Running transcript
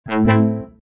Good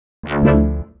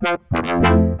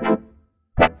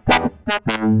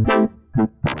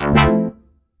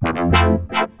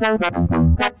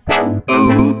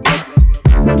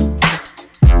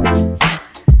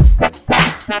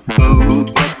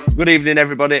evening,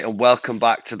 everybody, and welcome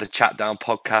back to the Chat Down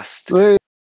podcast.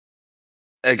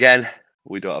 Again,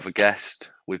 we don't have a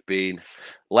guest. We've been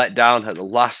let down at the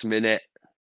last minute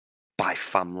by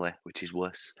family, which is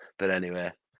worse. But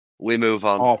anyway, we move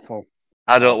on. Awful.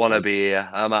 I don't want to be here.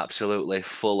 I'm absolutely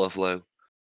full of loo.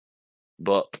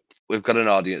 But we've got an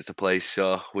audience to please,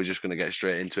 so we're just going to get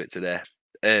straight into it today.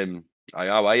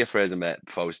 How are you, Fraser, mate?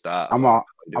 Before we start, I'm all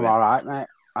right, mate.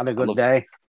 Had a good day.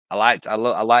 I like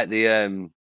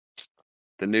the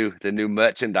new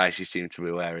merchandise you seem to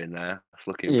be wearing there. It's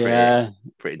looking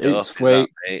pretty dope. It's sweet.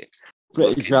 Mate.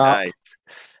 Pretty sharp.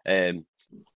 Nice.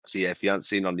 So yeah, if you haven't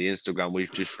seen on the Instagram,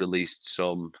 we've just released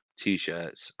some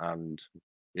t-shirts and,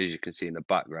 as you can see in the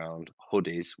background,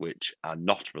 hoodies, which are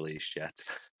not released yet,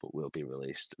 but will be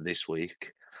released this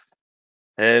week.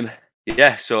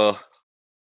 So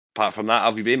apart from that, how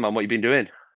have you been, man? What have you been doing?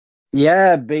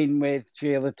 Yeah, been with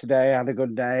Sheila today. Had a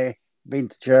good day. Been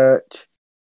to church.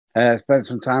 Spent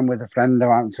some time with a friend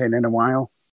I haven't seen in a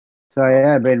while. So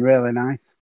yeah, been really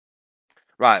nice.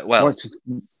 Right, well,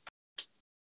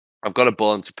 I've got a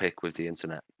bone to pick with the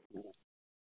internet.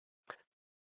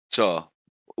 So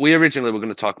we originally were going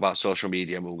to talk about social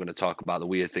media, and we were going to talk about the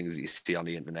weird things that you see on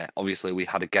the internet. Obviously, we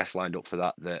had a guest lined up for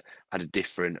that had a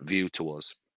different view to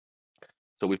us.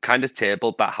 So we've kind of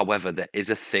tabled that. However, there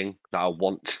is a thing that I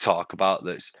want to talk about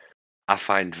I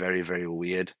find very, very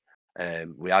weird.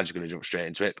 We are just going to jump straight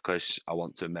into it because I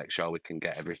want to make sure we can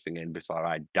get everything in before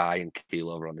I die and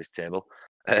keel over on this table.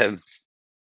 But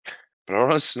I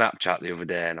was on Snapchat the other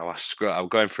day and I was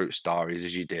going through stories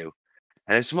as you do.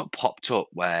 And then something popped up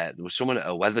where there was someone at a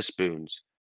Weatherspoons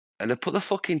and they put the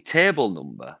fucking table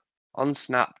number on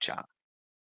Snapchat.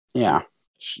 Yeah.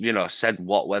 You know, said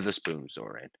what Weatherspoons they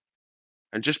were in.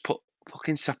 And just put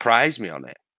fucking surprise me on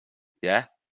it. Yeah?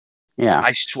 Yeah.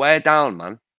 I swear down,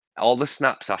 man. All the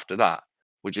snaps after that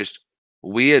were just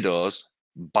weirdos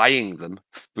buying them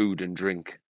food and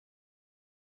drink.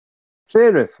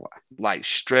 Seriously? Like,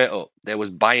 straight up. They was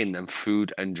buying them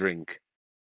food and drink.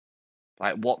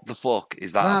 Like, what the fuck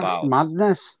is that about?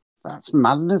 Madness. That's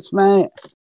madness, mate.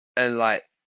 And, like,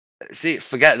 see,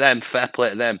 forget them. Fair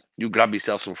play to them. You grab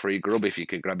yourself some free grub if you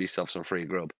can grab yourself some free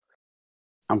grub.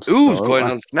 Who's going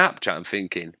on Snapchat and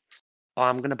thinking, oh,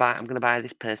 I'm gonna buy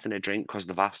this person a drink because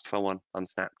they've asked for one on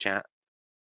Snapchat.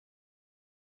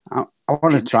 I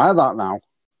want to try that now.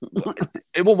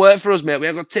 It won't work for us, mate. We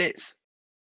haven't got tits.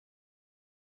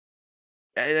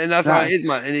 And that's how it is,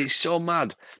 man. And it's so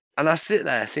mad. And I sit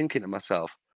there thinking to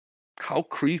myself, how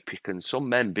creepy can some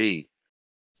men be?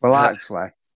 Well, actually,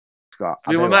 Scott,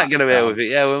 we might get away with it.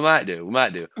 Yeah, we might do.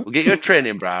 We'll get you a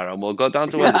training bra and we'll go down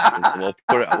to Weatherspoons and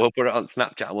we'll put it on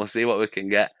Snapchat and we'll see what we can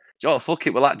get. Do you know what? Fuck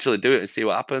it. We'll actually do it and see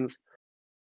what happens.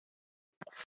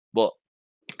 But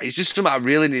it's just something I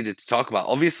really needed to talk about.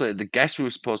 Obviously, the guest we were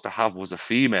supposed to have was a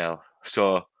female,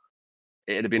 so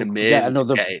it'd have been amazing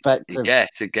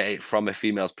to get it from a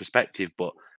female's perspective.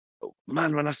 But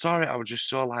man, when I saw it, I was just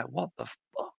so like, "What the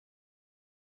fuck?"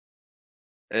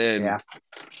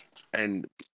 And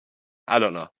I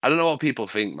don't know. I don't know what people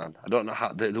think, man. I don't know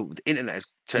how the internet has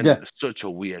turned into such a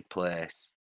weird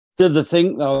place. Do they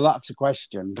think though? That's a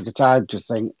question, because I just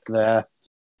think that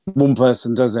one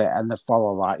person does it and they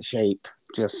follow like sheep,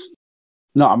 just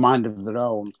not a mind of their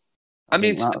own. I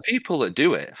mean, to the people that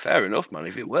do it, fair enough, man.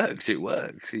 If it works, it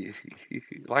works.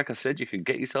 Like I said, you can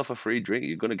get yourself a free drink.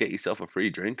 You're going to get yourself a free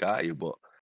drink, aren't you? But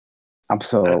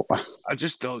absolutely, I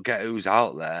just don't get who's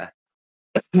out there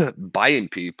buying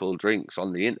people drinks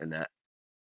on the internet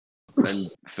and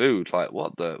food. Like,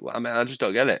 what the? I mean, I just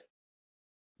don't get it.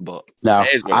 But no,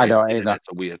 I don't either. Internet's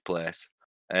a weird place.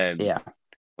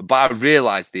 But I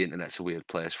realised the internet's a weird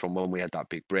place from when we had that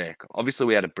big break. Obviously,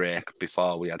 we had a break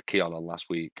before we had Keon on last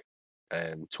week.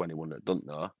 21 that don't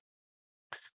know.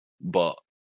 But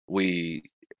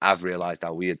I've realised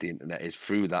how weird the internet is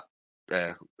through that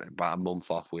about a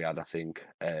month off we had, I think.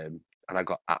 And I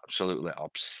got absolutely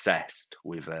obsessed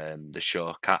with the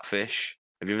show Catfish.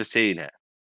 Have you ever seen it?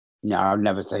 No, I've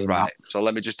never seen that. Right. So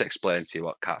let me just explain to you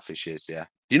what Catfish is, yeah?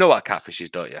 You know what Catfish is,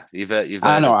 don't you? You've heard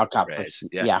I know what Catfish is.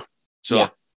 Yeah. So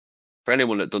for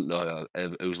anyone that doesn't know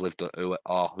who's lived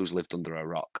under a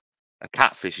rock, a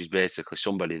catfish is basically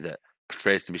somebody that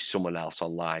portrays to be someone else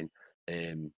online.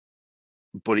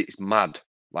 But it's mad.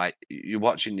 Like, you're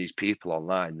watching these people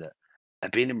online that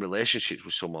have been in relationships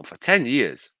with someone for 10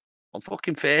 years on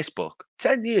fucking Facebook.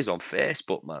 10 years on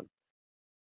Facebook, man.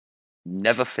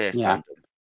 Never FaceTimed them.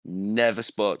 Never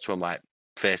spoke to him like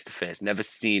face to face, never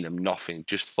seen him, nothing,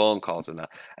 just phone calls and that.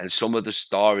 And some of the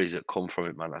stories that come from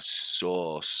it, man, are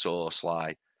so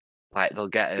sly. Like they'll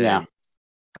get Yeah.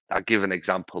 I'll give an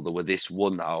example. There were this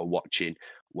one that I was watching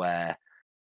where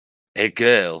a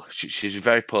girl, she's a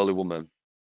very poorly woman.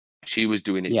 She was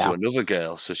doing it to Yeah. another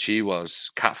girl, so she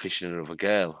was catfishing another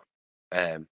girl,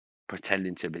 um,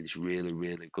 pretending to be this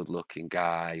really good looking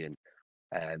guy, and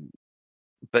um,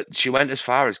 but she went as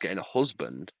far as getting a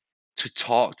husband to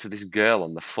talk to this girl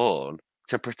on the phone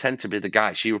to pretend to be the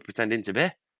guy she was pretending to be.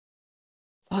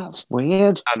 That's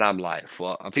weird. And I'm like,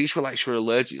 "What?" I think she were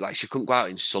allergic, like she couldn't go out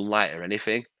in sunlight or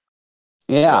anything.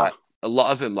 So Yeah. like a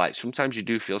lot of them, like sometimes you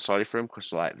do feel sorry for them because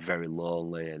they're like very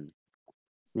lonely and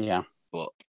Yeah. but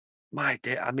my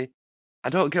dear, I mean, I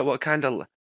don't get what kind of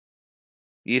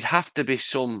you'd have to be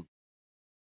some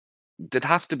there'd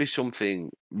have to be something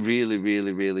really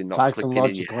not clicking in your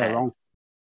Psychologically head wrong.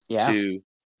 Yeah. to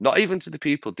not even to the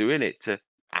people doing it, to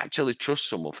actually trust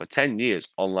someone for 10 years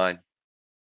online.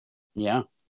 Yeah.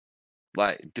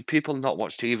 Like, do people not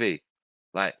watch TV?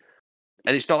 Like,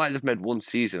 and it's not like they've made one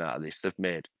season out of this, they've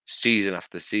made season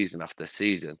after season after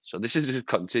season. So this has just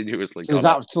continuously There's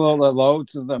gone on. absolutely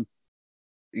loads of them.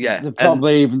 Yeah. They And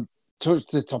probably even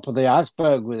touched the top of the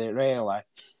iceberg with it, really.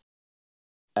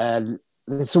 And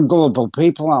there's some gullible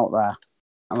people out there.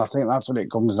 And I think that's what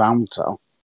it comes down to.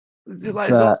 like, there's all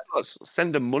That, sorts,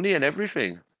 send them money and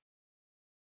everything.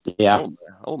 yeah.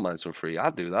 I won't mind some free.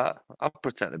 I'd do that. I'll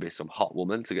pretend to be some hot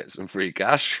woman to get some free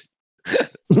cash.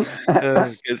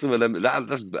 Get some of them.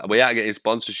 That's we are getting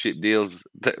sponsorship deals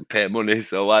that pay money,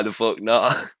 so why the fuck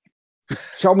not?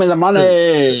 Show me the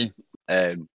money.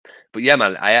 um, but yeah,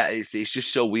 man, it's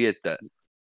just so weird that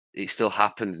it still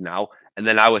happens now. And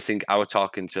then I was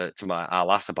talking to my our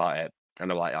lass about it,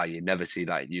 and I'm like, oh, you never see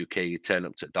that in UK. You turn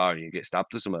up to the door and you get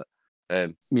stabbed or something.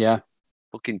 Um, Yeah.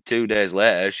 fucking 2 days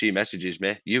later, she messages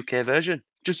me UK version,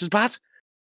 just as bad.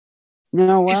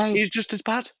 No way. He's just as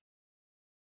bad.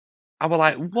 I was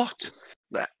like, "What?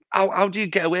 How do you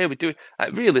get away with doing?"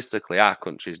 Like, realistically, our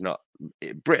country is not.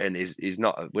 Britain is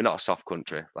not. We're not a soft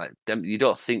country. Like them, you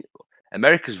don't think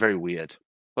America's very weird.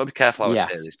 Gotta be careful how I Yeah.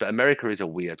 say this, but America is a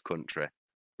weird country,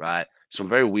 right? Some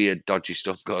very weird, dodgy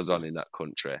stuff goes on in that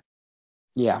country.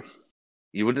 Yeah.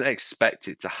 You wouldn't expect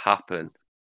it to happen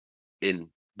in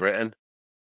Britain,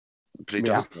 but it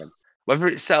Yeah. does. Man. Whether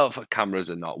it's set up for cameras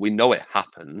or not, we know it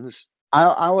happens. I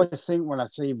always think when I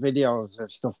see videos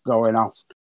of stuff going off,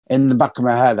 in the back of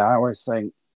my head, I always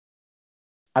think,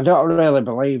 I don't really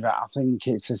believe it. I think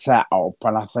it's a setup,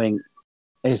 and I think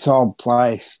it's all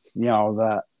placed,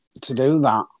 that to do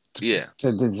that, Yeah,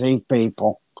 to deceive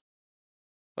people.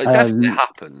 well, it definitely And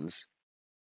happens.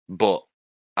 But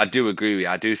I do agree with you.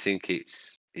 I do think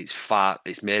it's far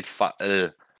it's made far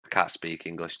I can't speak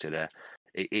English today.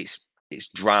 It's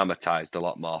dramatized a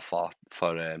lot more for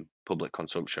public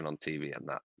consumption on TV and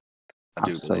that. I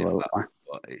do believe that. absolutely.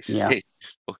 But it's Yeah. it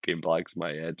fucking blags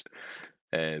my head.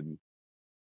 Um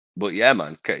but yeah,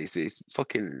 man, it's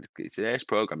fucking it's an ace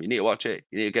program. You need to watch it.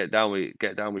 You need to get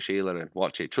down with Sheila and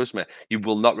watch it. Trust me, you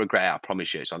will not regret it. I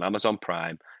promise you. It's on Amazon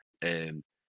Prime.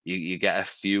 You get a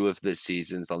few of the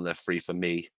seasons on there free for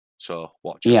me. So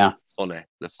watch them. Yeah. Funny.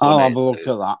 They're I'll funny. have a look at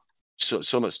that.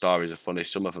 Some of the stories are funny.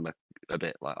 Some of them are a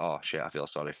bit like, oh shit, I feel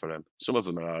sorry for him. Some of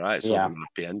them are all right. Some of Yeah. them are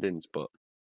happy endings. But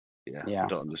yeah, I Yeah.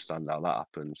 don't understand how that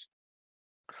happens.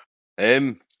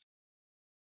 Um.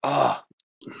 Oh,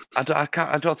 I can't.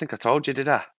 I don't think I told you, did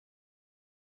I?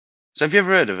 So have you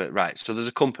ever heard of it? Right. So there's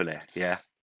a company. Yeah.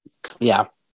 Yeah.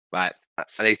 Right.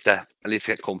 I need to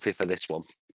get comfy for this one.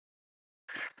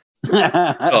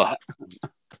 So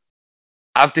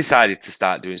I've decided to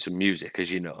start doing some music,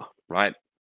 as you know, right?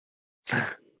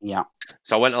 Yeah.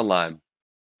 So I went online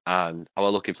and I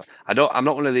was looking for. I'm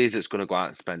not one of these that's going to go out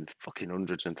and spend fucking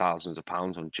hundreds and thousands of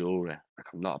pounds on jewelry. Like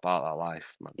I'm not about that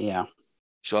life, man. Yeah.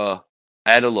 So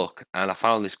I had a look and I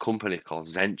found this company called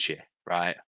Zenchi,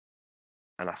 right?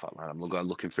 And I thought, man, I'm going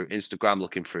looking through Instagram,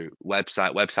 looking through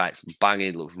websites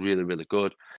banging, looks really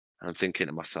good. And I'm thinking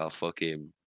to myself,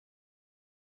 fucking,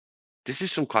 this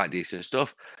is some quite decent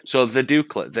stuff. So they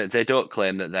they don't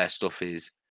claim that their stuff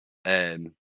is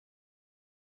um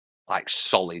like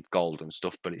solid gold and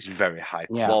stuff, but it's very high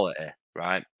Yeah. quality,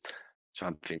 right? So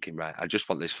I'm thinking, right, I just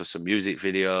want this for some music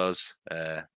videos.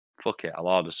 Fuck it, I'll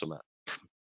order some.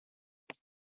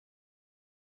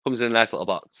 Comes in a nice little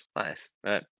box. Nice,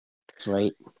 right?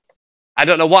 Sweet. I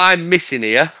don't know what I'm missing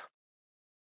here,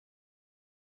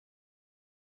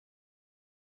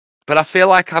 but I feel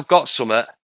like I've got some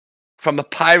from a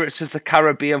Pirates of the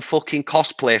Caribbean fucking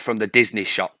cosplay from the Disney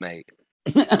shop, mate.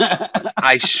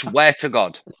 I swear to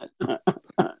God,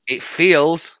 it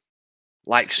feels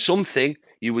like something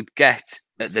you would get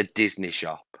at the Disney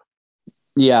shop.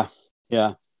 Yeah,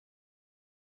 yeah,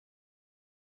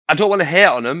 I don't want to hate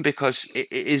on them because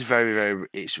it is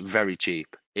it's very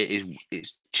cheap.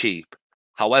 It's cheap.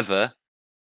 However,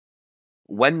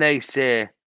 when they say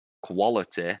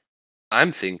quality,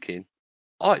 I'm thinking,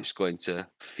 oh, it's going to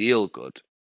feel good,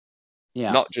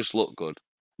 yeah, not just look good.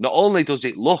 Not only does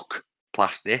it look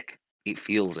plastic, it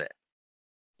feels it.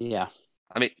 yeah,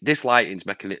 I mean, this lighting's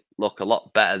making it look a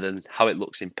lot better than how it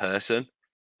looks in person,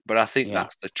 but I think yeah,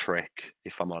 that's the trick,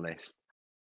 if I'm honest.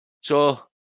 So,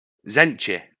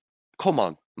 Zenchi, come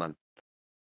on, man.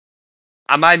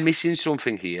 Am I missing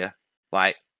something here?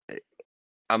 Like, eh,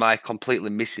 am I completely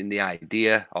missing the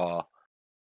idea, or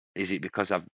is it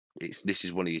because this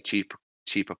is one of your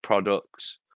cheaper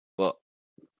products? But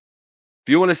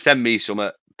if you want to send me something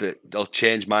that'll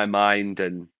change my mind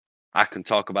and I can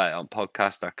talk about it on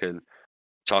podcast, I can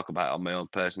talk about it on my own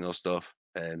personal stuff.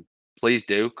 Please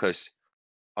do, because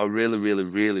I'm really, really,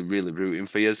 really, really rooting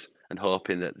for you and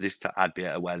hoping that I'd be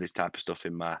able to wear this type of stuff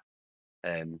in my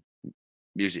um,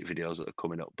 music videos that are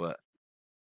coming up. But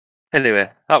anyway,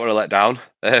 that were a letdown,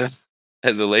 at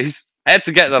the least. I had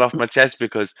to get that off my chest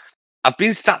because I've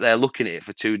been sat there looking at it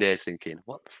for 2 days thinking,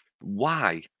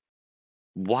 why?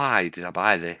 Why did I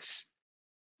buy this?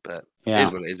 But it yeah.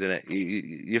 is what it is, isn't it?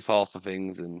 You fall for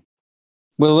things, and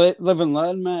We'll live and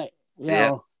learn, mate. You yeah,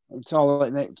 know, it's all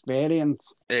an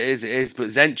experience. it is. But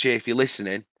Zenchi, if you're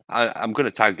listening, I'm going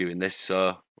to tag you in this,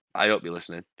 so I hope you're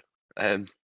listening. Um,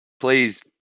 please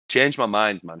change my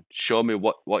mind, man. Show me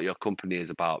what your company is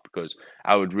about, because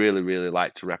I would really, really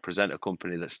like to represent a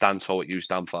company that stands for what you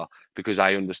stand for. Because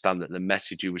I understand that the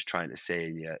message you was trying to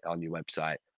say on your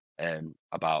website,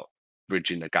 about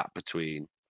bridging the gap between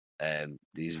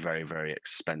these very, very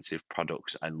expensive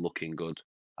products and looking good.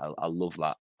 I love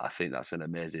that. I think that's an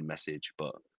amazing message.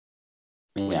 But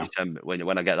when you Yeah, send me,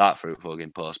 when I get that fruit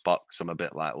fucking post box, I'm a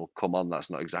bit like, well, come on, that's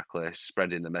not exactly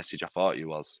spreading the message I thought you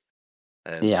was.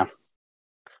 Um, yeah.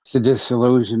 It's a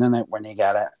disillusion, isn't it, when you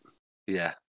get it?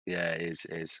 yeah, yeah, it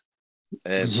is.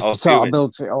 'Cause I you was sort of viewing.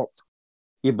 built it up.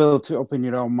 You built it up in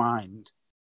your own mind,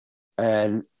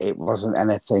 and it wasn't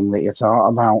anything that you thought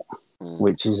about, Mm,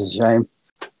 which is a shame.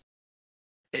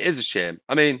 it is a shame.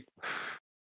 I mean,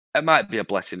 it might be a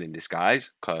blessing in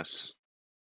disguise because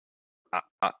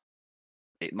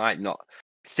it might not.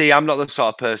 See, I'm not the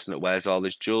sort of person that wears all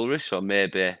this jewelry, so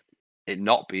maybe it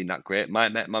not being that great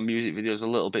might make my music videos a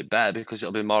little bit better because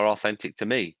it'll be more authentic to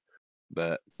me.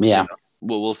 But you Yeah, know,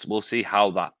 we'll see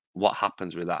what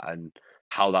happens with that and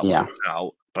how that yeah, works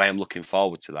out. But I am looking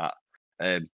forward to that.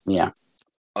 Um, yeah,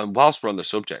 and whilst we're on the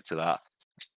subject of that,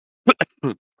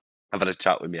 I've had a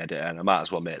chat with my editor, and I might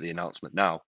as well make the announcement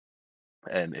now,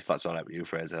 if that's all right with you,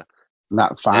 Fraser.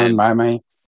 that's fine Um, by me.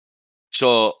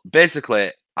 so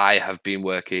basically, I have been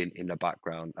working in the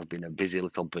background. I've been a busy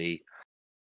little bee.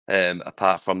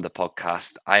 Apart from the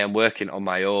podcast, I am working on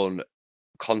my own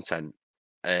content,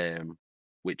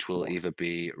 which will either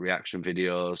be reaction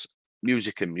videos,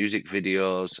 music and music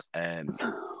videos,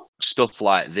 stuff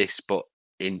like this, but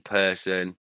in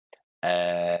person.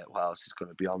 What else is going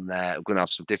to be on there? I'm going to have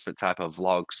some different type of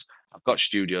vlogs. I've got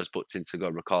studios booked in to go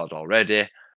record already.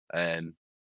 Um,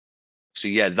 so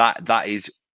yeah,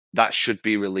 that should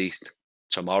be released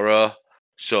tomorrow.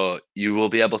 So you will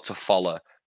be able to follow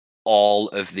all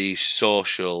of these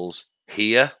socials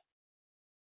here,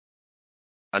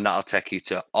 and that'll take you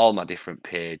to all my different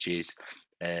pages.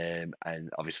 And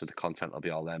obviously the content will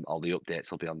be all them. All the updates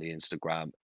will be on the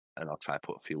Instagram, and I'll try to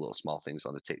put a few little small things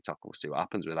on the TikTok, and we'll see what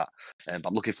happens with that. But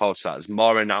I'm looking forward to that. There's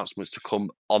more announcements to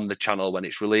come on the channel when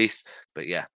it's released. But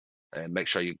yeah, make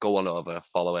sure you go on over,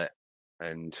 follow it,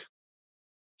 and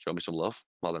show me some love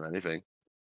more than anything.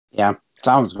 Yeah,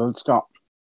 sounds good, Scott.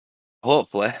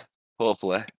 Hopefully,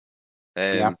 hopefully.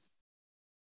 Yeah, Um,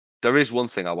 there is one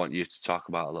thing I want you to talk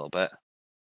about a little bit,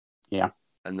 yeah,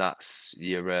 and that's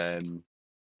your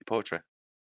poetry.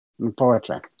 and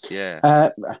poetry. Yeah.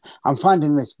 Uh, I'm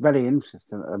finding this very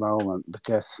interesting at the moment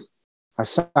because I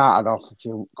started off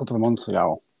couple of months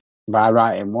ago by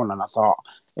writing one, and I thought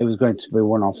it was going to be a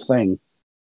one-off thing,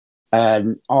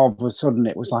 and all of a sudden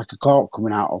it was like a cork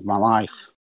coming out of my life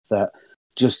that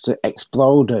just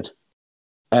exploded,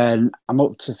 and I'm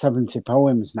up to 70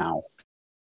 poems now,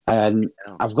 and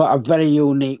Yeah. I've got a very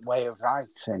unique way of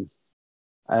writing.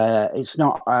 It's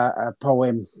not a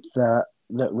poem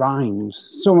that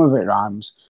rhymes. Some of it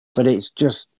rhymes, but it's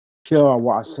just pure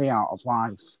what I see out of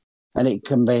life, and it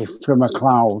can be from a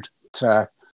cloud to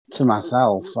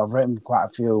myself. I've written quite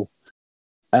a few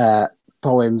uh,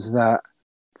 poems that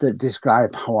that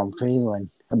describe how I'm feeling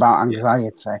about Yeah.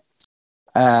 anxiety.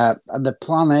 And the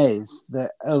plan is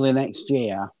that early next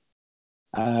year,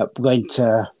 I'm going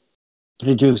to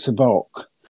produce a book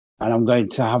and I'm going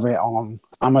to have it on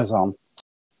Amazon.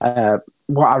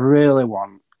 What I really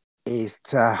want is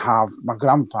to have my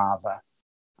grandfather.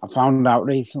 I found out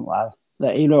recently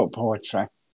that he wrote poetry.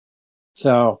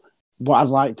 So, what I'd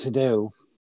like to do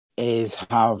is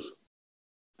have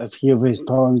a few of his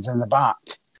poems in the back.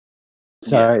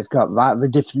 So, Yeah. it's got like the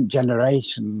different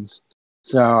generations.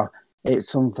 So,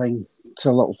 it's something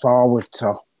to look forward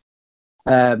to.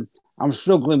 Um, I'm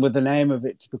struggling with the name of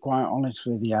it, to be quite honest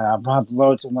with you. I've had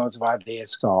loads and loads of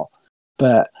ideas, Scott,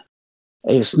 but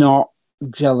it's not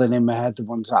gelling in my head, the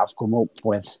ones that I've come up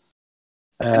with.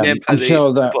 The name for I'm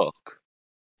sure the that, book?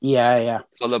 yeah.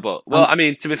 For the book. Well, I'm I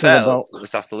mean, to be for the fair, book.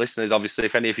 let's ask the listeners. Obviously,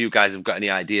 if any of you guys have got any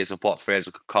ideas of what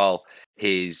Fraser could call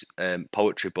his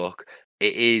poetry book,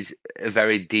 it is a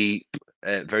very deep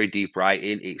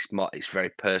writing. It's very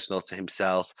personal to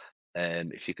himself.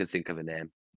 If you can think of a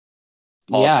name,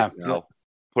 pause it Yeah, now,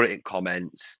 put it in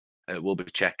comments. We'll be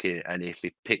checking, and if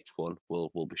he picked one, we'll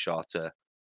be sure to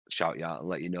shout you out and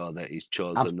let you know that he's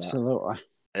chosen that. absolutely. But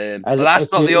And that's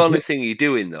if not you, the if only you, thing you're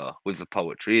doing though with the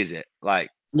poetry, is it? Like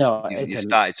no, it you've isn't.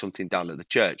 started something down at the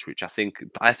church, which I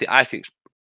think's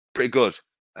pretty good.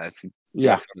 If you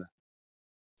Yeah, reckon?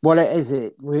 what it is,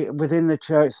 within the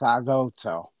church that I go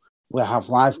to, we have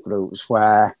life groups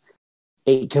where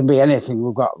it can be anything.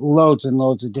 We've got loads and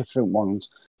loads of different ones.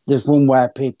 There's one where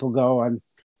people go and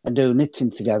do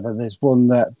knitting together. There's one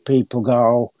that people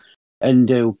go and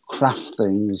do craft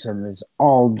things, and there's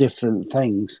all different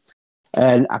things.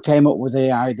 And I came up with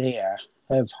the idea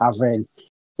of having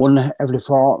one every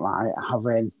fortnight,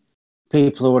 having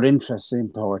people who are interested in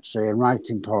poetry and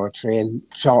writing poetry and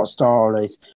short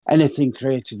stories, anything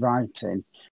creative writing,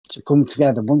 to come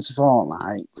together once a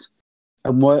fortnight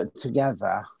and work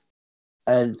together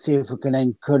and see if we can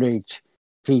encourage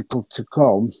people to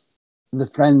come, the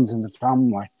friends and the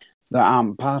family that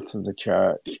aren't part of the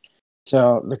church,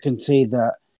 so they can see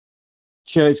that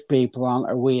church people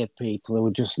aren't a weird people who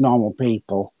are just normal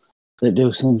people that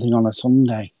do something on a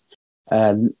Sunday.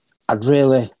 And I'd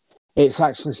really, it's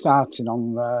actually starting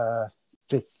on the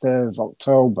 5th of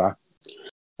October.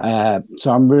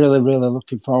 So I'm really, really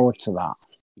looking forward to that.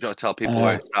 You got to tell people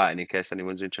where Uh, it's starting in case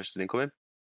anyone's interested in coming.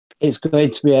 it's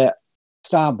going to be at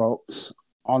Starbucks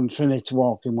on Trinity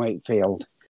Walk in Wakefield.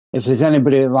 If there's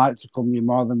anybody who'd like to come, you're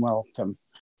more than welcome.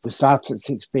 We start at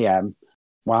 6 p.m.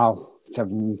 while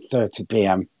 7:30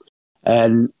 p.m.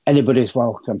 And anybody's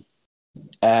welcome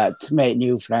to make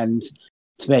new friends,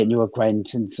 to make new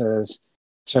acquaintances,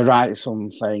 to write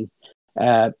something.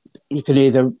 Uh, you can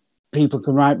either, people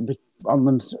can write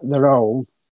on their own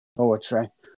poetry,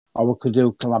 or we could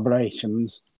do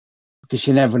collaborations, because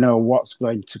you never know what's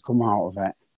going to come out of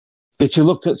it. But you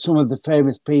look at some of the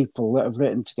famous people that have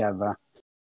written together,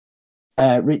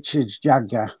 Richard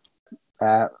Jagger,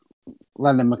 uh,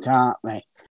 Lennon McCartney,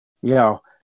 you know,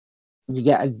 you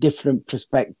get a different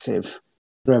perspective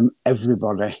from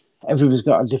everybody. Everybody's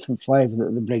got a different flavour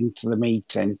that they bring to the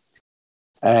meeting,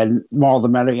 and more the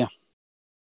merrier.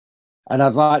 And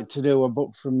I'd like to do a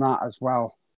book from that as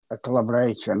well, a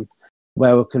collaboration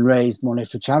where we can raise money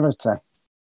for charity.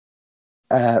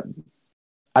 Uh,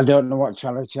 I don't know what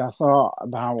charity. I thought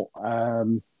about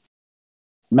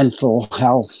mental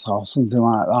health or something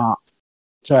like that.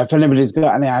 So if anybody's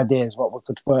got any ideas what we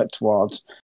could work towards,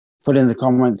 put in the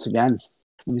comments again,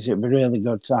 because it'd be really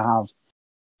good to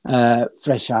have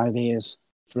fresh ideas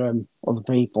from other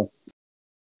people.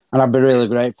 And I'd be really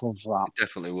grateful for that. It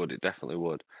definitely would. It definitely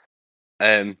would.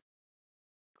 Um,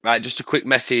 Right, just a quick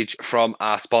message from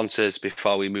our sponsors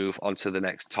before we move on to the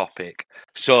next topic.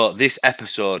 So, this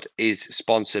episode is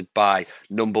sponsored by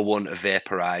Number One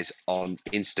Vaporize on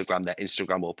Instagram. Their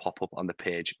Instagram will pop up on the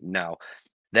page now.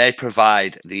 They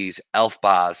provide these elf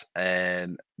bars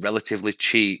relatively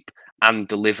cheap and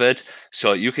delivered.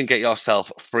 So, you can get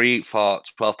yourself free for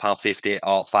 £12.50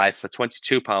 or 5 for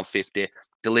 £22.50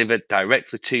 delivered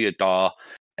directly to your door.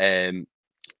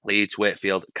 Leeds,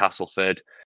 Wakefield, Castleford.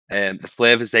 The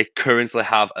flavours they currently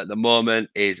have at the moment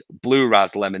is Blue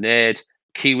Raz Lemonade,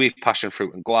 Kiwi Passion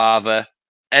Fruit and Guava,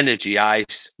 Energy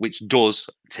Ice, which does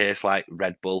taste like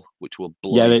Red Bull, which will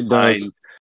blow Yeah, your it does.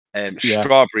 mind, Yeah,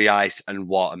 Strawberry Ice and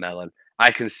Watermelon.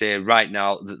 I can say right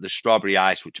now that the Strawberry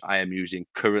Ice, which I am using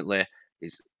currently,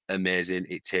 is amazing.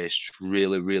 It tastes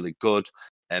really, really good.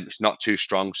 It's not too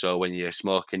strong, so when you're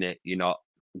smoking it, you're not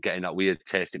getting that weird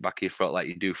taste in the back of your throat like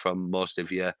you do from most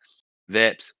of your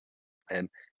vapes. Um,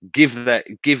 give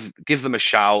them a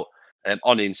shout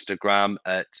on Instagram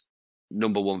at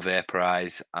number one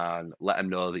vaporize and let them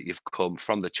know that you've come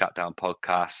from the Chat Down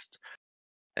podcast.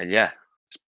 And yeah,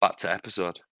 it's back to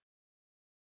episode.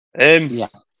 Yeah.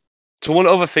 So one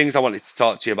of the things I wanted to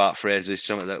talk to you about, Fraser, is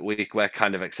something that we're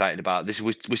kind of excited about. This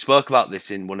we spoke about this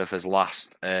in one of his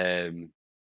last update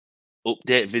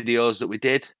videos that we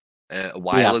did a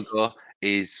while Yeah. ago.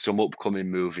 Is some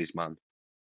upcoming movies, man.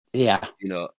 Yeah. You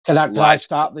know, Can I live.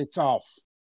 start this off?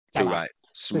 Too Can I? right.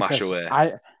 Smash Because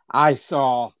away. I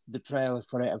saw the trailer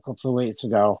for it a couple of weeks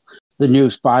ago, the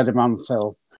new Spider-Man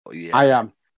film. Oh, yeah. I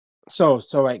am so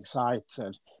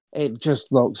excited. It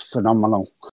just looks phenomenal.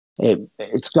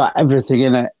 It's got everything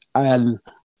in it, and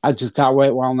I just can't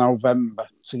wait while November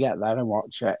to get there and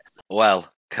watch it.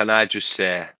 Well, can I just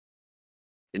say,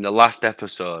 in the last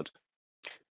episode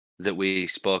that we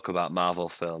spoke about Marvel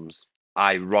films,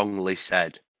 I wrongly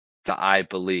said that I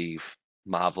believe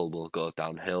Marvel will go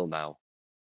downhill now.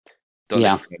 Don't know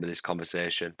if Yeah, you remember this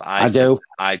conversation, but I I said do.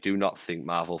 I do not think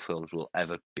Marvel films will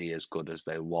ever be as good as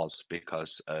they was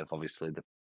because of obviously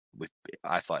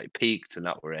I thought it peaked and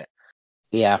that were it.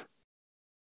 Yeah,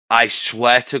 I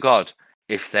swear to God,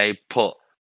 if they put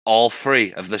all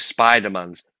three of the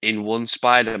Spider-Mans in one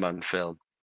Spider-Man film,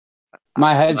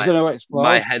 my head's my going to my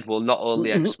explode. head will not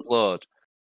only explode,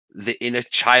 the inner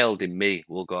child in me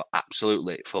will go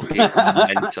absolutely fucking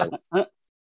mental.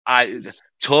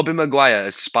 Tobey Maguire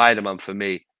as Spider-Man for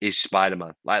me is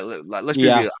Spider-Man. Like let's be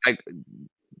Yeah, real.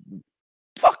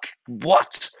 Fuck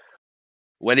what?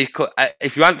 When he cut,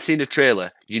 if you haven't seen the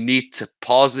trailer, you need to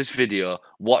pause this video,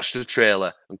 watch the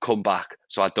trailer, and come back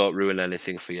so I don't ruin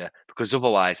anything for you. Because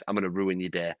otherwise, I'm gonna ruin your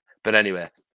day. But anyway,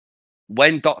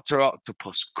 when Doctor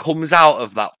Octopus comes out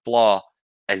of that floor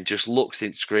and just looks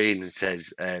in screen and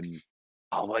says,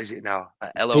 "Oh, what is it now?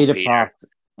 Hello, Peter Peter." Parker.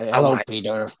 I'm Hello, like,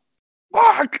 Peter.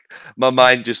 "Fuck!" My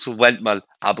mind just went, man.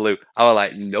 I blew. I was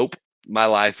like, "Nope, my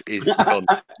life is done.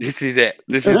 This is it.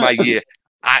 This is my year.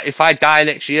 If I die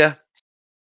next year,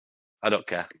 I don't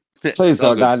care. Please It's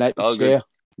all don't good. die It's all next good. year.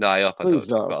 No, I hope I Please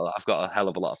don't. don't. I've got a hell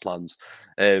of a lot of plans.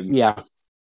 Yeah,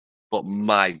 But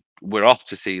we're off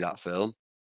to see that film.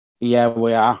 yeah,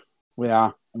 we are. We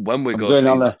are. When we I'm go going see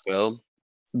on that a. film,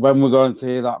 When we're going to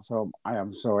see that film, I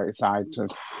am so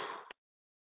excited.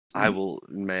 I will,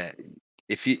 mate.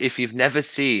 If you've never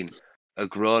seen a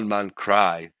grown man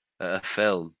cry at a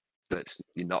film that's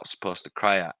you're not supposed to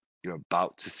cry at, you're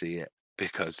about to see it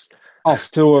because Off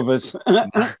two of us.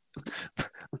 my,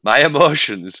 my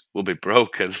emotions will be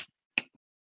broken.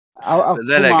 I'll But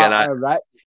then come again, out a wreck.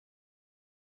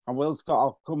 I will, Scott.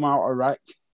 I'll come out a wreck.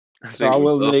 I So think I we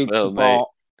will both need will, mate. support.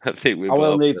 I think we I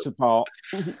will both need will. support.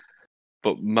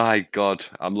 But my God,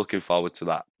 I'm looking forward to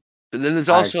that. But then there's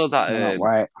I also that cannot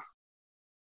wait.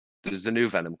 there's the new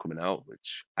Venom coming out,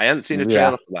 which I haven't seen a Yeah,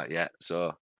 trailer for that yet,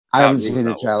 so I can't haven't ruin seen a that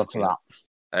one trailer for for you.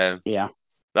 that. Yeah,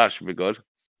 That should be good.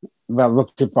 well,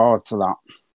 looking forward to that.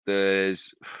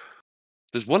 There's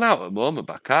there's one out at the moment,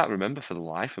 but I can't remember for the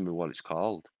life of me what it's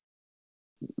called.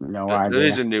 No But there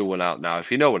is idea. a new one out now.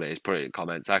 If you know what it is, put it in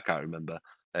comments. I can't remember.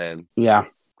 Yeah.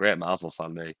 Great Marvel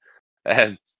fan, me.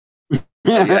 Um, but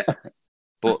yeah,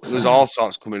 but there's all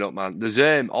sorts coming up, man. There's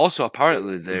also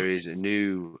apparently there is a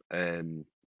new come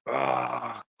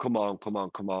on, come on,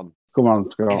 come on. Come on,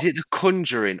 Is Scott. it The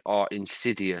Conjuring or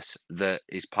Insidious that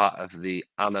is part of the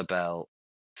Annabelle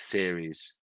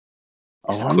series?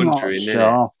 It's The Oh, I'm not Conjuring, isn't it?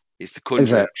 sure. It's The Is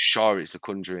Conjuring. it? I'm sure it's The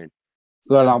Conjuring.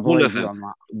 Good, I'll One of believe you them,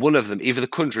 on that. either The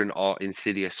Conjuring or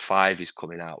Insidious 5 is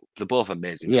coming out. They're both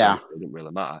amazing Yeah. films. So it doesn't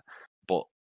really matter. But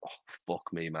oh,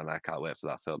 fuck me, man, I can't wait for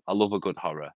that film. I love a good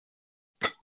horror.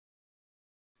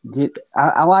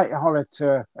 I like horror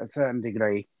to a certain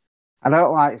degree. I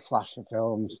don't like slasher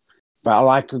films, but I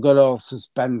like a good old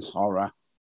suspense horror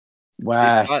It's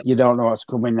where like, you don't know what's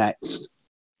coming next.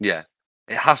 yeah,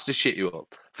 it has to shit you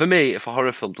up. For me, if a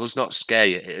horror film does not scare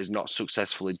you, it has not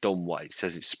successfully done what it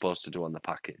says it's supposed to do on the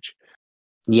package.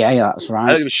 Yeah, that's I don't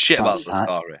right. give a shit about That's the right.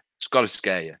 story. It's got to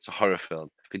scare you. It's a horror film.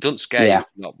 If it doesn't scare you, Yeah.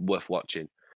 it's not worth watching.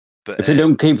 But If it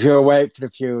don't keep you awake for a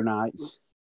few nights,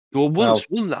 there was once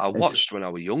well, one that I it's watched when I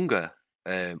was younger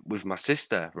with my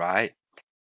sister, right?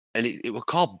 And it was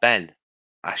called Ben.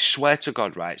 I swear to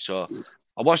God, right? So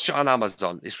I watched it on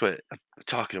Amazon. This was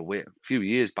talking a few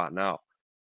years back now.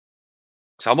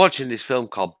 So I'm watching this film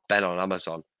called Ben on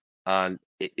Amazon, and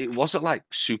it wasn't like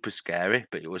super scary,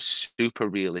 but it was super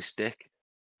realistic.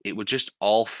 It was just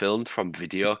all filmed from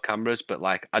video cameras, but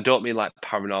like I don't mean like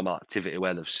Paranormal Activity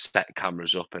where they've set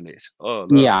cameras up and it's oh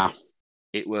no, yeah,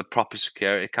 it were proper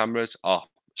security cameras. Oh,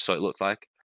 so it looked like.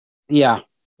 yeah,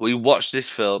 We watched this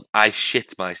film. I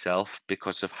shit myself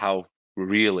because of how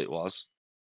real it was.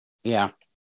 yeah.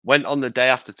 Went on the day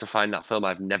after to find that film.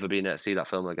 I've never been able to see that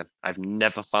film again. I've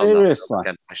never found that film Seriously.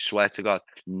 again. I swear to God,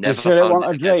 You never sure it found wasn't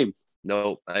it a again. dream?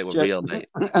 No, it was Sure. real, mate.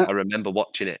 I remember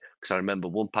watching it because I remember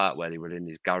one part where he was in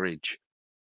his garage.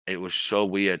 It was so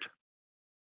weird.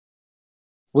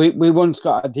 We once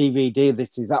got a DVD.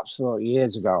 This is absolutely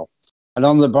years ago, and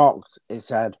on the box it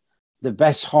said the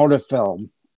best horror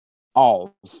film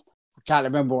of. I can't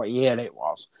remember what year it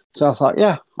was. So I thought,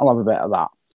 yeah, I'll have a bit of that.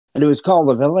 And it was called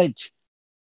The Village.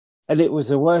 And it was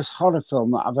the worst horror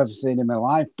film that I've ever seen in my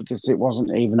life because it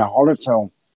wasn't even a horror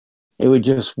film. It was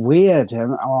just weird.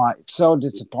 And I'm like so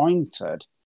disappointed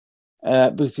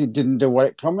because it didn't do what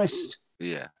it promised.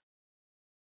 Yeah.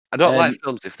 I don't like And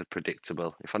films if they're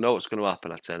predictable. If I know what's going to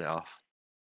happen, I turn it off.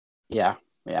 yeah,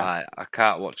 yeah. I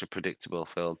can't watch a predictable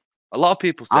film. A lot of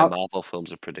people say I, Marvel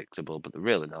films are predictable, but they're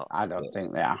really not. I don't But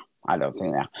think they are. I don't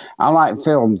think they are. I like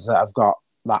films that have got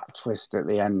that twist at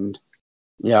the end,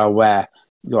 where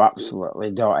you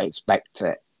absolutely don't expect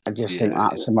it. I just think yeah,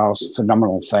 that's the most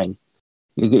phenomenal thing.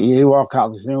 You walk out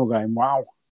of the cinema going, wow,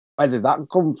 where did that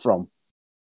come from?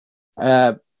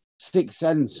 Uh, Sixth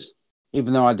Sense,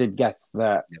 even though I did guess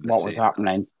that never what was seen that.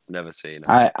 happening, Never seen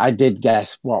it. I did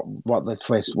guess what the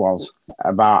twist was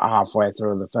about halfway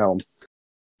through the film.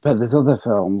 But there's other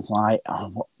films like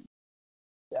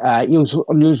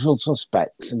Unusual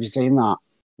Suspects. Have you seen that?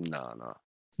 No, no.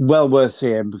 Well worth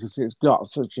seeing because it's got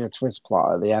such a twist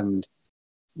plot at the end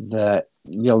that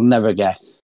you'll never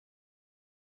guess.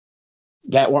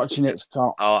 Get watching it,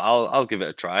 Scott. I'll give it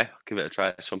a try. Give it a try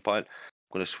at some point.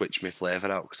 I'm gonna switch my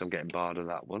flavour out because I'm getting bored of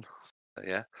that one. But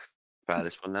yeah, try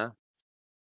this one now.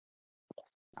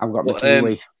 I've got my But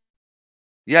Kiwi.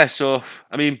 yeah. So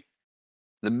I mean,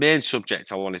 the main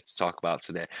subject I wanted to talk about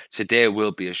today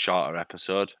will be a shorter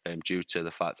episode, due to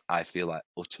the fact I feel like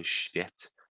utter shit,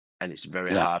 and it's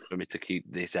very Yeah. hard for me to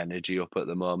keep this energy up at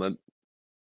the moment.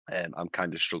 I'm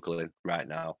kind of struggling right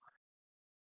now.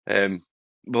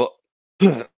 But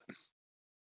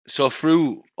so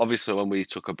through obviously when we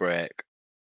took a break,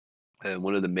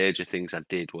 one of the major things I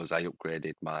did was I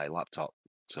upgraded my laptop.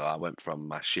 So I went from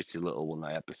my shitty little one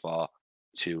I had before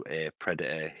to a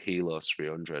Predator Helios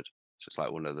 300. So it's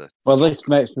like one of the Well, top. this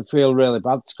makes me feel really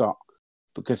bad, Scott,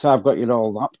 because I've got your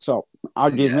old laptop. How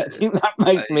do you Yeah, think that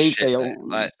makes it's me shit, mate. feel?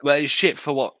 Like, well, it's shit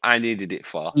for what I needed it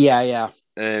for. Yeah, yeah.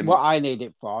 Um, What I need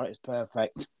it for, it's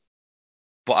perfect.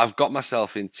 but I've got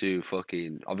myself into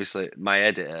fucking. Obviously, my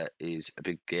editor is a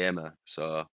big gamer,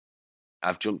 so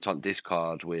I've jumped on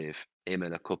Discord with him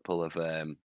and a couple of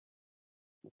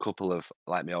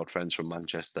like my old friends from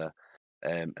Manchester,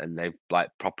 and they've like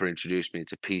proper introduced me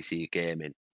to PC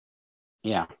gaming,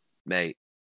 Yeah. mate.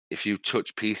 If you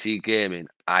touch PC gaming,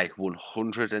 I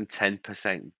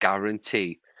 110%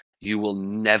 guarantee you will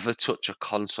never touch a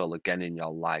console again in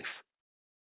your life.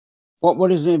 What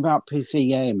worries me about PC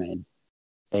gaming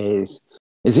is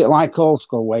it like old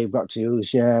school where you've got to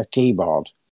use your keyboard?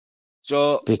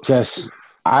 So Because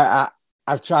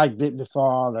I've tried it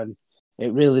before and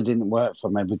it really didn't work for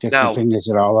me because my now fingers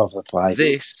are all over the place.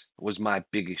 this was my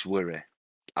biggest worry.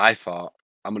 I thought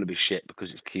I'm going to be shit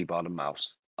because it's keyboard and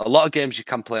mouse. A lot of games you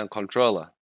can play on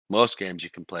controller. Most games you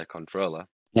can play controller.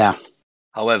 Yeah,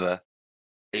 However,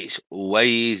 it's way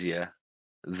easier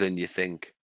than you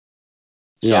think.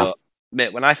 yeah, So,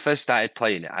 mate, when I first started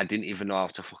playing it, I didn't even know how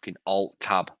to fucking alt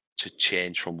tab to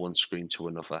change from one screen to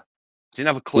another. Didn't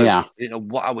have a clue. yeah, Didn't know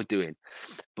what I was doing.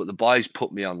 But the boys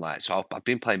put me on like so. I've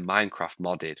been playing Minecraft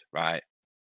modded, right?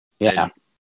 yeah. And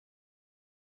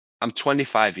I'm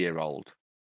 25-year old,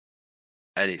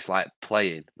 and it's like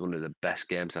playing one of the best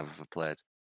games I've ever played.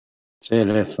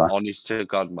 Seriously. Honest to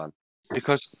God, man.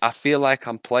 Because I feel like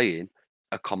I'm playing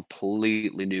a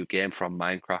completely new game from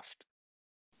Minecraft.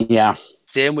 Yeah,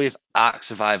 Same with Ark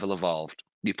Survival Evolved.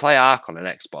 You play Ark on an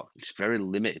Xbox, it's very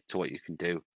limited to what you can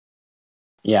do.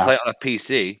 yeah. Play it on a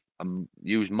PC and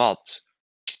use mods.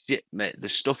 Shit, mate, the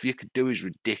stuff you could do is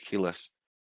ridiculous.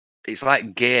 It's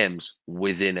like games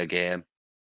within a game.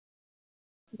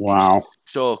 It's Wow.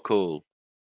 so cool.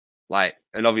 Like,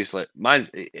 and obviously,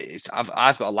 it's I've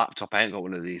got a laptop. I ain't got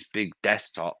one of these big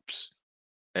desktops,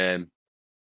 and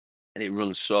it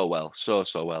runs so well, so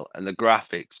well. And the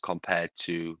graphics compared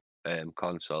to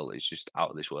console is just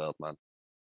out of this world, man.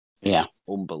 Yeah, It's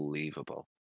unbelievable.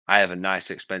 I have a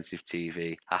nice, expensive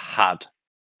TV. I had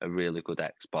a really good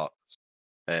Xbox,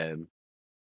 um,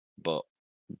 but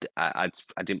I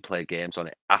didn't play games on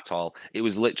it at all. It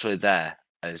was literally there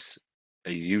as a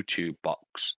YouTube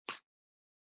box.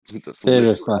 That's literally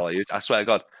seriously. all I used. I swear to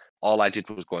God, all I did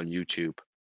was go on YouTube.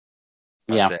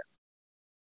 That's Yeah, it.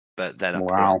 But then I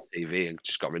put it on wow. TV and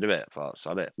just got rid of it. I thought,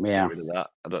 sod it, get Yeah. rid of that.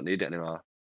 I don't need it anymore.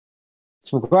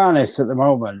 To be quite honest, at the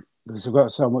moment, because I've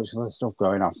got so much other stuff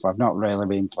going off, I've not really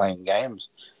been playing games,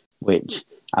 which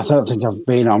I don't think I've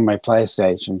been on my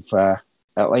PlayStation for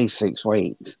at least 6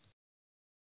 weeks.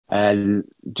 And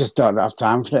just don't have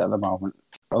time for it at the moment.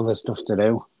 Other stuff to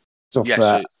do. Stuff Yeah,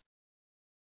 that so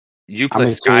you I'm play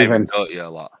Skyrim, achieving. don't you, a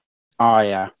lot? Oh,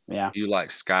 yeah, yeah, You like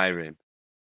Skyrim.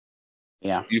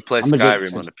 yeah. You play I'm Skyrim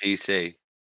addicted. on a PC,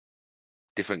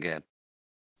 different game,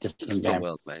 Different different game.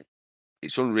 world, mate.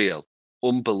 It's unreal, Yeah,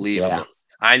 unbelievable.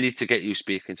 I need to get you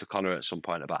speaking to Connor at some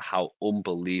point about how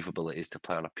unbelievable it is to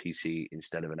play on a PC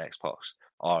instead of an Xbox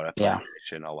or a yeah,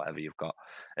 PlayStation or whatever you've got.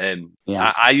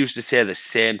 yeah, I used to say the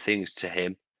same things to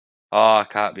him. Oh, I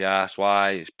can't be asked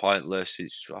why. It's pointless.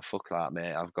 It's fuck that,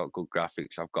 mate. I've got good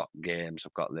graphics. I've got games.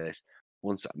 I've got this.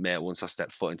 Once I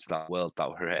stepped foot into that world, that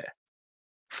were it.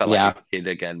 Felt like a yeah, kid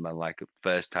again, man. Like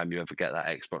first time you ever get that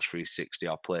Xbox 360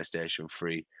 or PlayStation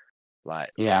 3,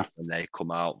 like yeah, when they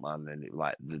come out, man, and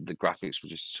like the graphics were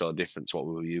just so different to what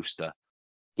we were used to.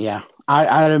 yeah.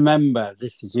 I remember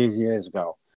this is years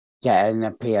ago, getting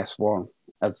a PS1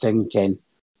 and thinking,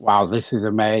 wow, this is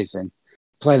amazing.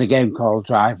 Played a game called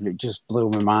Drive and it just blew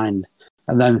my mind.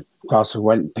 And then, of course, we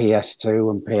went PS2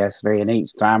 and PS3, and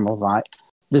each time I was like,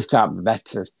 this can't be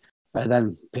better. And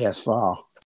then PS4.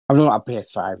 I've not got a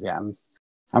PS5 yet. And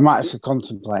I'm actually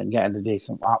contemplating getting a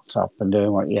decent laptop and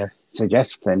doing what you're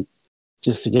suggesting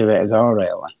just to give it a go,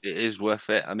 really. It is worth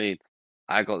it. I mean,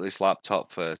 I got this laptop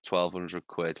for 1,200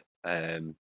 quid.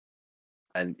 And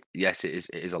yes, it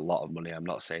is a lot of money. I'm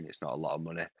not saying it's not a lot of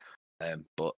money.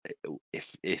 But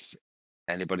if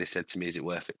anybody said to me, is it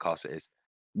worth it? Of course it is.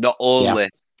 Not Yeah, only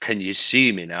can you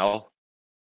see me now,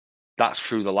 that's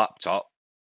through the laptop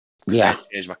because I yeah. ain't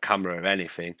changed my camera or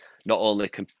anything. Not only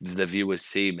can the viewers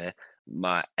see me,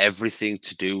 my everything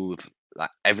to do with like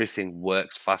everything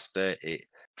works faster. It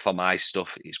for my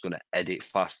stuff, it's gonna edit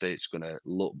faster. It's gonna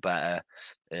look better.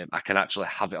 I can actually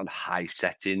have it on high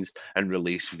settings and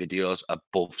release videos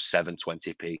above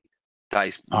 720p. That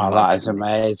is Oh, that is magic,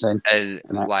 amazing. and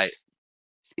And like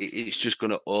it's just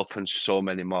going to open so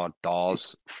many more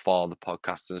doors for the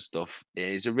podcast and stuff. It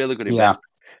is a really good yeah, investment.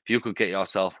 If you could get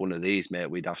yourself one of these, mate,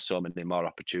 we'd have so many more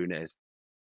opportunities.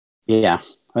 yeah.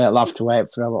 I'll have to wait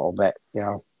for a little bit,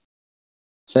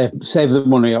 Save the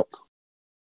money up.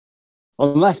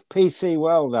 Unless PC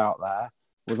World out there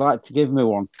would like to give me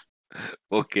one.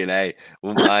 Fucking hey,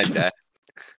 wouldn't mind that.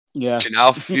 Yeah. Do you know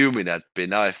how fuming I'd be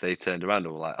now if they turned around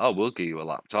and were like, "Oh, we'll give you a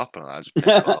laptop," and I just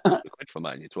paid 1,200 quid for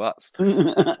mine, you twats.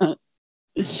 But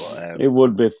It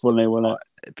would be funny, wouldn't oh, it?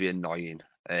 it'd be annoying.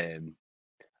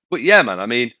 But yeah, man. I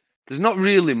mean, there's not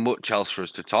really much else for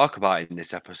us to talk about in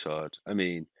this episode. I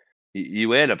mean,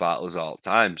 you hear about us all the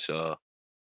time, so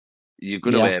Yeah,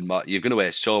 you're gonna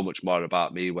hear so much more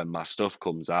about me when my stuff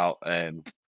comes out. The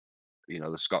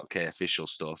Scott K official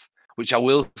stuff, which I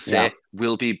will yeah. say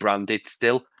will be branded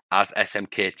still as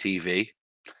SMK TV.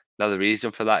 Now the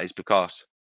reason for that is because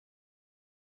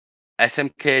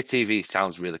SMK TV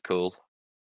sounds really cool,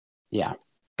 Yeah,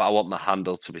 but I want my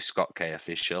handle to be Scott K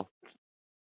official.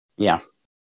 yeah.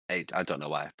 I don't know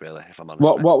why, really, if I'm honest,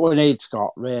 What mate. what we need,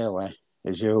 Scott, really,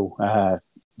 is you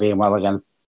being well again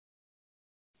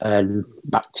and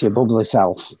back to your bubbly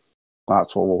self.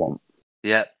 That's what we want.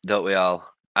 Yeah, don't we all?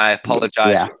 I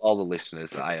apologise Yeah, for all the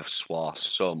listeners that I have swore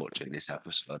so much in this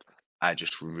episode. I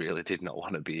just really did not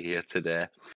want to be here today.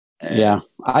 yeah.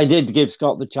 I did give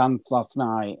Scott the chance last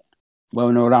night when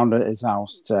we were around at his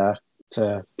house to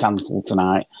cancel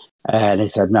tonight, and he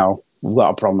said no. We've got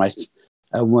a promise,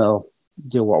 and we'll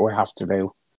do what we have to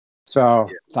do. So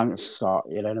Yeah. thanks, Scott.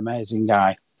 You're an amazing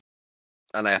guy.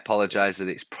 And I apologise that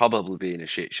it's probably been a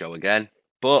shit show again,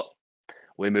 but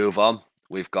we move on.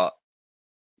 We've got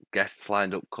guests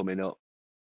lined up coming up.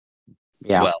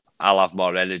 Yeah, Well, I'll have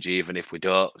more energy even if we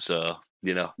don't, so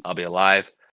I'll be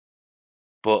alive.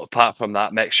 But apart from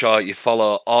that, make sure you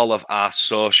follow all of our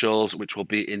socials, which will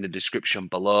be in the description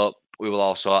below. We will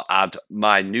also add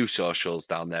my new socials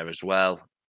down there as well.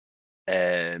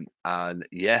 And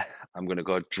yeah, I'm gonna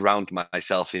go drown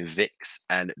myself in Vicks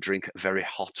and drink very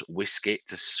hot whiskey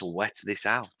to sweat this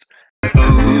out.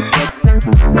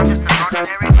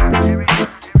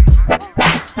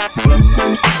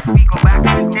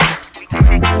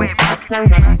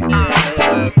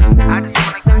 I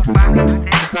just wanna go back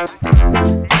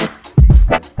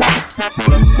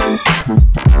to